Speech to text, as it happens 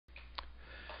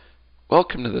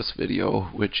Welcome to this video,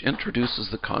 which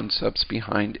introduces the concepts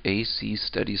behind AC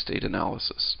steady-state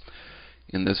analysis.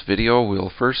 In this video,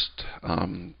 we'll first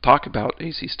talk about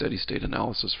AC steady-state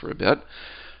analysis for a bit,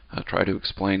 try to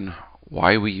explain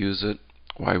why we use it,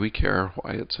 why we care,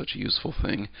 why it's such a useful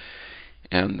thing,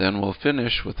 and then we'll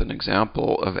finish with an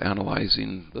example of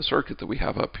analyzing the circuit that we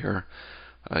have up here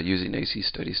using AC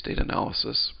steady-state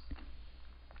analysis.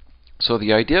 So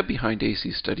the idea behind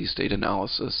AC steady-state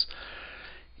analysis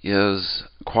is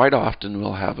quite often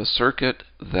we'll have a circuit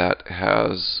that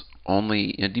has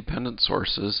only independent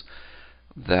sources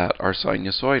that are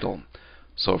sinusoidal.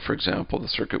 So for example, the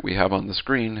circuit we have on the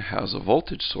screen has a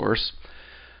voltage source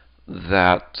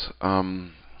that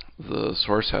the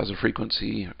source has a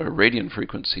frequency, a radian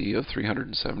frequency of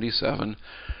 377.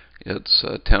 It's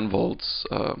 10 volts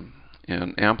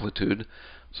in amplitude.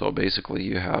 So basically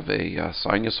you have a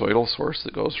sinusoidal source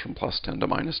that goes from plus 10 to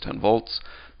minus 10 volts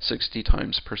 60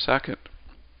 times per second.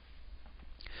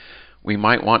 We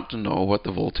might want to know what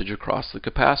the voltage across the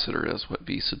capacitor is, what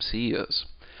V sub C is.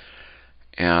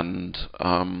 And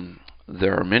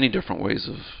there are many different ways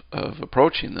of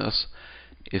approaching this.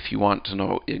 If you want to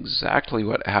know exactly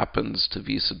what happens to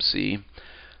V sub C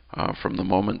from the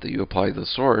moment that you apply the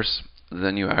source,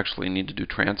 then you actually need to do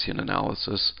transient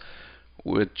analysis,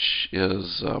 which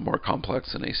is more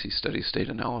complex than AC steady-state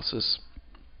analysis.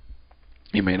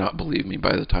 You may not believe me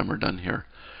by the time we're done here.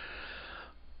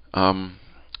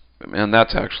 And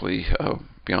that's actually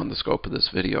beyond the scope of this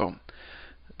video.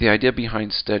 The idea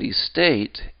behind steady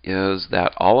state is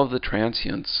that all of the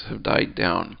transients have died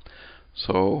down.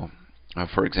 So,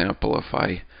 for example, if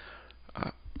I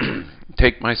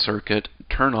take my circuit,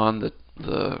 turn on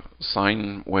the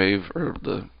sine wave or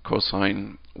the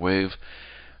cosine wave,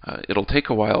 it'll take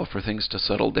a while for things to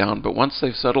settle down, but once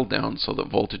they've settled down so that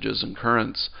voltages and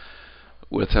currents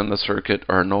within the circuit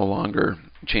are no longer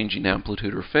changing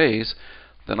amplitude or phase,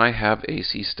 then I have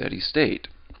AC steady state.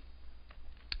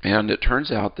 And it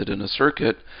turns out that in a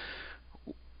circuit,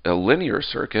 a linear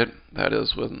circuit, that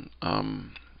is when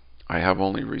I have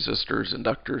only resistors,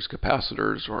 inductors,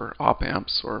 capacitors, or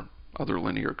op-amps, or other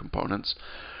linear components,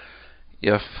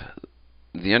 if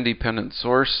the independent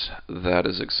source that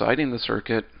is exciting the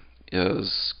circuit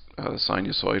is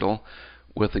sinusoidal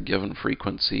with a given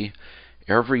frequency,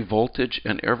 every voltage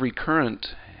and every current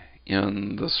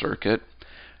in the circuit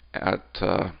at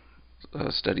a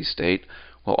steady state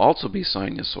will also be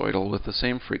sinusoidal with the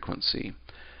same frequency.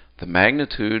 The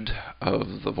magnitude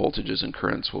of the voltages and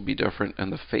currents will be different,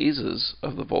 and the phases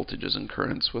of the voltages and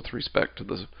currents with respect to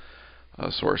the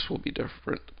source will be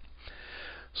different.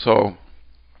 So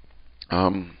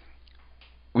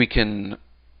we can,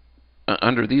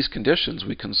 under these conditions,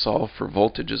 we can solve for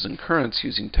voltages and currents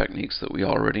using techniques that we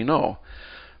already know.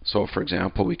 So for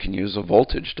example, we can use a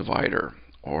voltage divider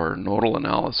or nodal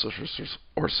analysis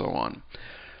or so on.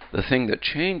 The thing that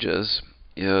changes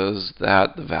is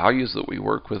that the values that we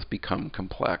work with become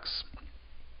complex,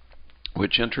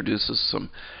 which introduces some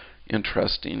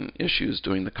interesting issues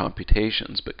doing the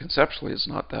computations, but conceptually it's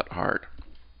not that hard.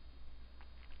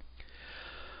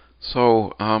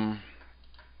 So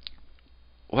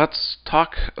let's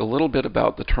talk a little bit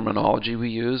about the terminology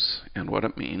we use and what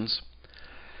it means.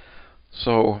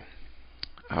 So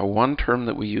one term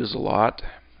that we use a lot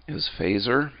is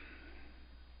phasor.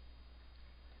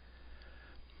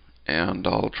 And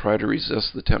I'll try to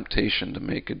resist the temptation to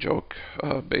make a joke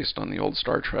based on the old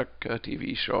Star Trek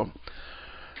TV show.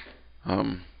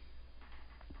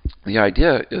 The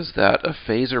idea is that a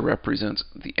phasor represents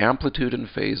the amplitude and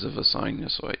phase of a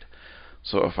sinusoid.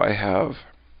 So if I have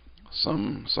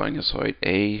some sinusoid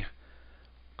A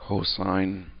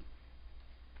cosine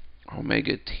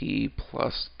omega t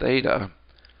plus theta,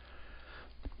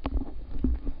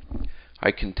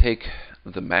 I can take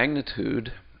the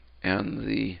magnitude and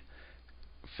the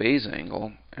phase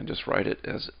angle and just write it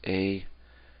as A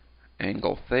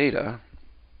angle theta,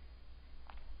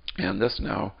 and this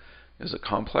now is a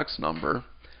complex number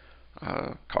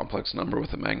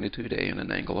with a magnitude A and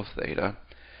an angle of theta,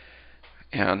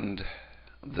 and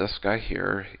this guy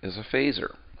here is a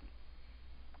phasor.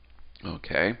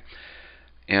 Okay,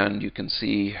 and you can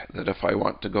see that if I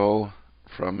want to go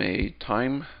from a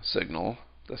time signal,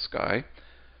 this guy,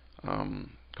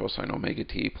 cosine omega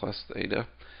t plus theta,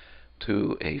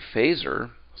 to a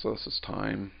phasor, so this is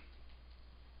time,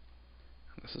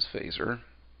 this is phasor,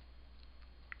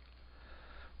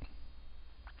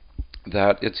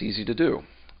 that it's easy to do.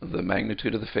 The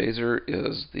magnitude of the phasor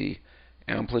is the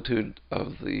amplitude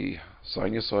of the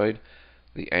sinusoid.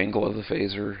 The angle of the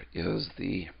phasor is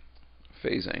the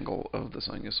phase angle of the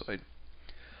sinusoid.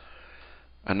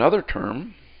 Another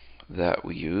term that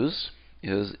we use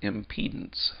is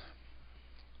impedance.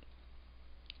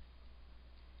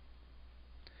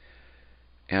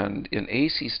 And in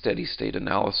AC steady state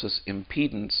analysis,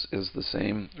 impedance is the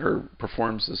same, or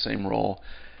performs the same role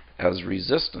as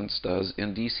resistance does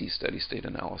in DC steady state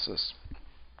analysis.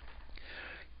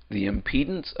 The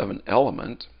impedance of an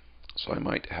element, so I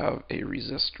might have a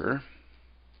resistor,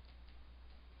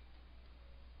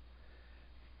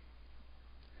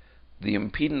 the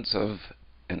impedance of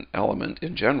an element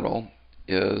in general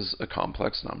is a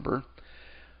complex number.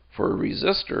 For a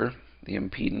resistor, the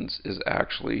impedance is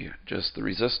actually just the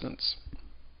resistance.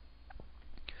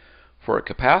 For a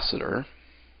capacitor,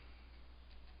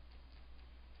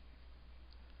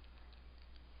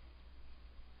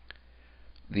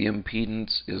 the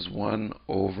impedance is 1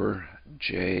 over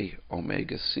j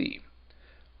omega c,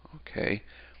 okay,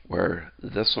 where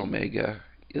this omega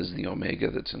is the omega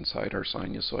that's inside our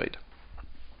sinusoid.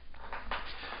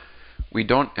 We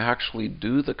don't actually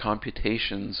do the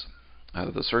computations,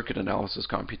 the circuit analysis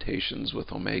computations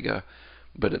with omega,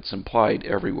 but it's implied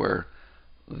everywhere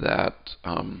that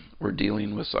we're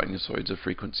dealing with sinusoids of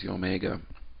frequency omega.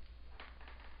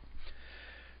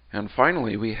 And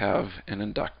finally, we have an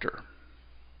inductor.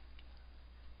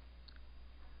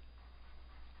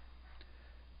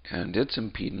 And its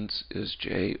impedance is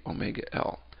j omega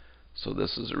L. So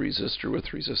this is a resistor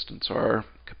with resistance R,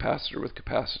 capacitor with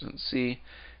capacitance C,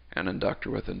 and inductor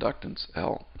with inductance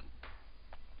L.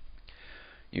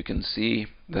 You can see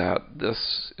that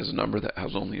this is a number that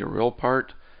has only a real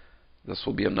part. This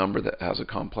will be a number that has a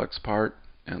complex part,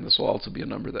 and this will also be a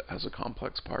number that has a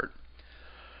complex part.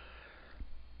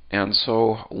 And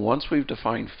so once we've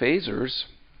defined phasors,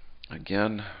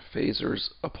 again, phasors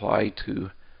apply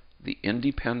to the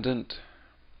independent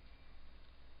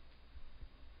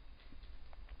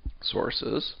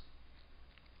sources,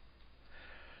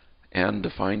 and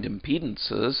defined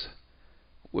impedances,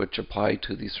 which apply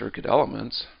to the circuit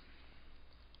elements.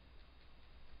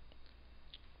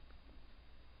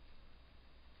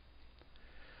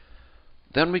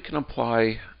 Then we can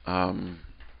apply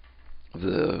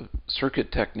the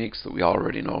circuit techniques that we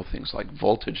already know, things like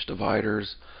voltage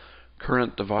dividers,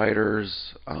 current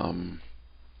dividers,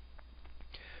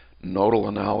 nodal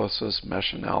analysis,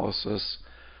 mesh analysis.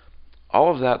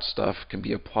 All of that stuff can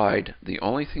be applied. The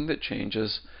only thing that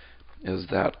changes is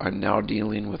that I'm now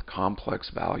dealing with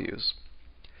complex values.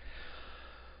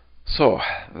 So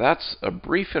that's a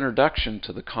brief introduction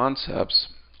to the concepts.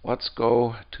 Let's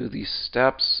go to the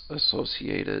steps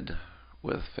associated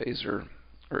with phasor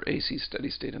or AC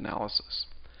steady state analysis.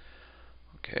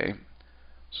 Okay,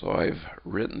 so I've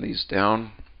written these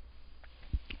down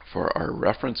for our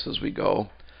reference as we go.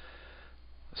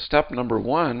 Step number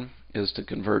 1 is to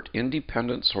convert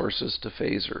independent sources to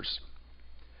phasors.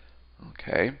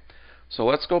 Okay, so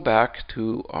let's go back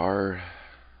to our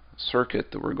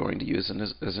circuit that we're going to use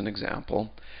as an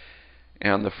example.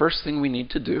 And the first thing we need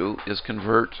to do is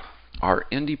convert our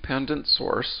independent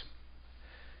source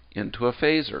into a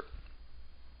phasor.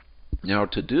 Now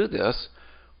to do this,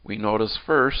 we notice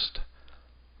first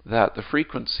that the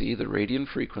frequency, the radian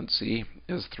frequency,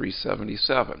 is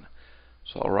 377.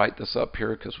 So I'll write this up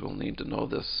here because we'll need to know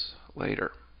this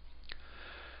later.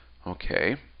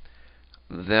 Okay.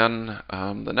 Then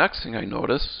the next thing I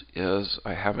notice is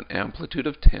I have an amplitude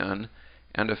of 10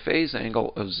 and a phase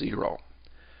angle of 0.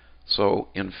 So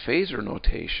in phasor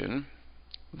notation,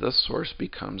 this source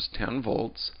becomes 10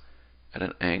 volts at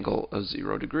an angle of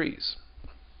 0 degrees.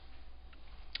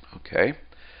 Okay,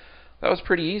 that was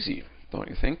pretty easy, don't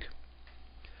you think?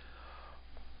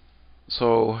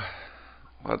 So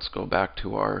let's go back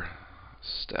to our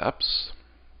steps.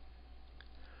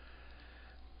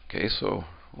 Okay, so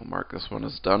we'll mark this one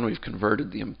as done. We've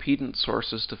converted the impedance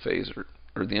sources to phasor,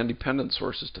 or the independent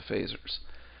sources to phasors.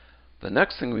 The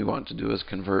next thing we want to do is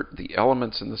convert the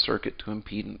elements in the circuit to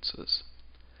impedances.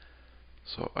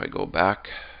 So I go back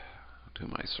to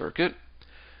my circuit.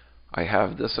 I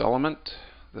have this element,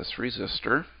 this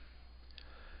resistor,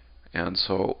 and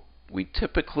so we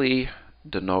typically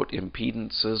denote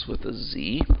impedances with a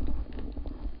Z.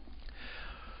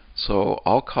 So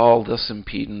I'll call this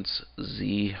impedance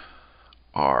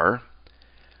ZR,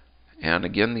 and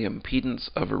again the impedance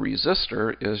of a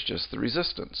resistor is just the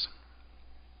resistance.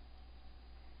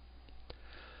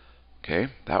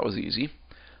 Okay, that was easy.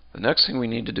 The next thing we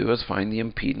need to do is find the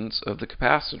impedance of the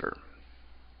capacitor.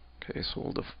 Okay, so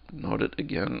we'll denote it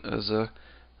again as a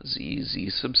Z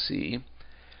sub C.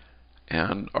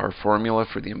 And our formula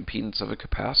for the impedance of a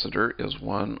capacitor is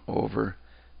 1 over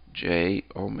j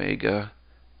omega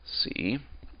C.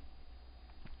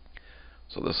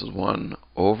 So this is 1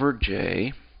 over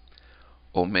j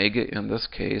Omega in this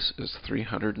case is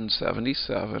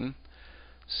 377.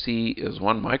 C is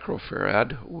 1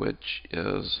 microfarad, which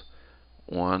is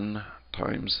 1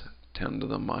 times 10 to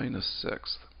the minus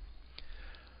 6th.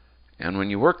 And when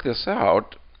you work this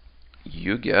out,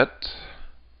 you get,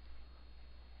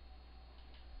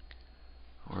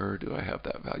 where do I have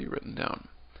that value written down?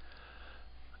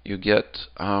 You get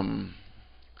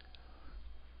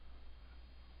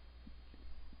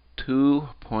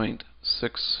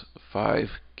 2.65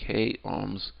 k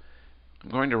ohms. I'm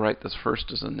going to write this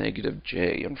first as a negative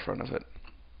j in front of it.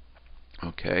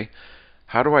 Okay,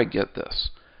 how do I get this?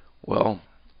 Well,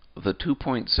 the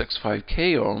 2.65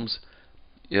 k ohms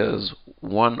is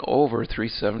 1 over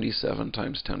 377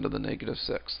 times 10 to the negative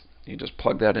 6th. You just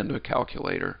plug that into a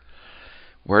calculator.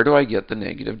 Where do I get the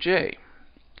negative j?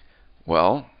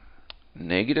 Well,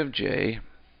 negative j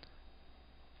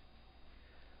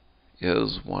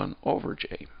is 1 over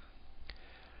j.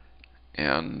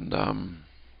 And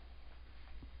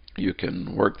you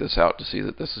can work this out to see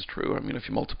that this is true. I mean, if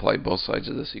you multiply both sides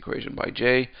of this equation by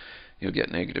j, you'll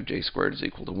get negative j squared is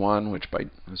equal to 1, which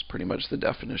is pretty much the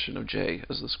definition of j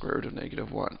as the square root of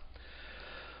negative 1.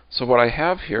 So what I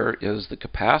have here is the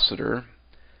capacitor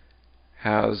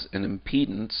has an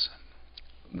impedance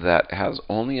that has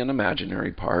only an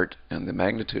imaginary part, and the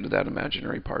magnitude of that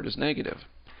imaginary part is negative.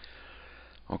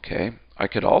 Okay, I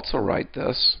could also write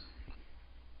this,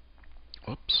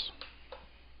 whoops,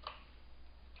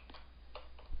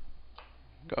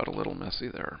 got a little messy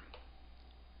there,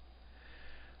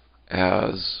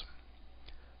 as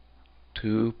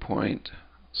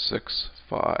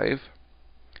 2.65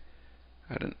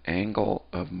 at an angle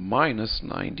of minus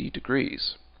 90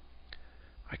 degrees.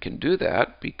 I can do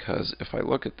that because if I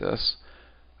look at this,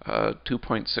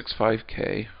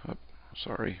 2.65k, oh,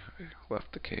 sorry, I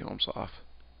left the k ohms off.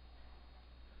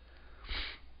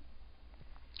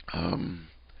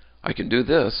 I can do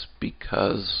this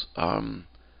because the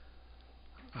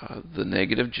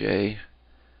negative j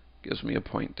gives me a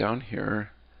point down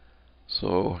here,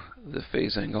 so the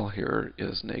phase angle here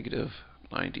is negative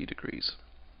 90 degrees.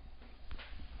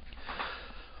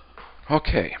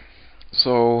 Okay,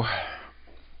 so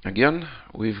again,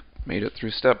 we've made it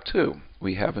through step 2.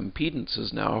 We have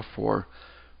impedances now for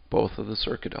both of the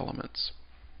circuit elements.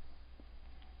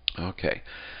 Okay,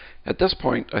 at this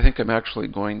point, I think I'm actually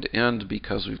going to end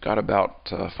because we've got about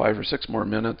 5 or 6 more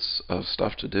minutes of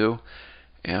stuff to do,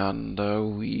 and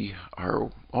we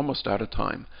are almost out of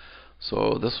time.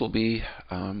 So this will be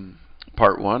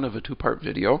part 1 of a 2-part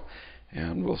video,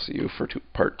 and we'll see you for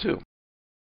part 2.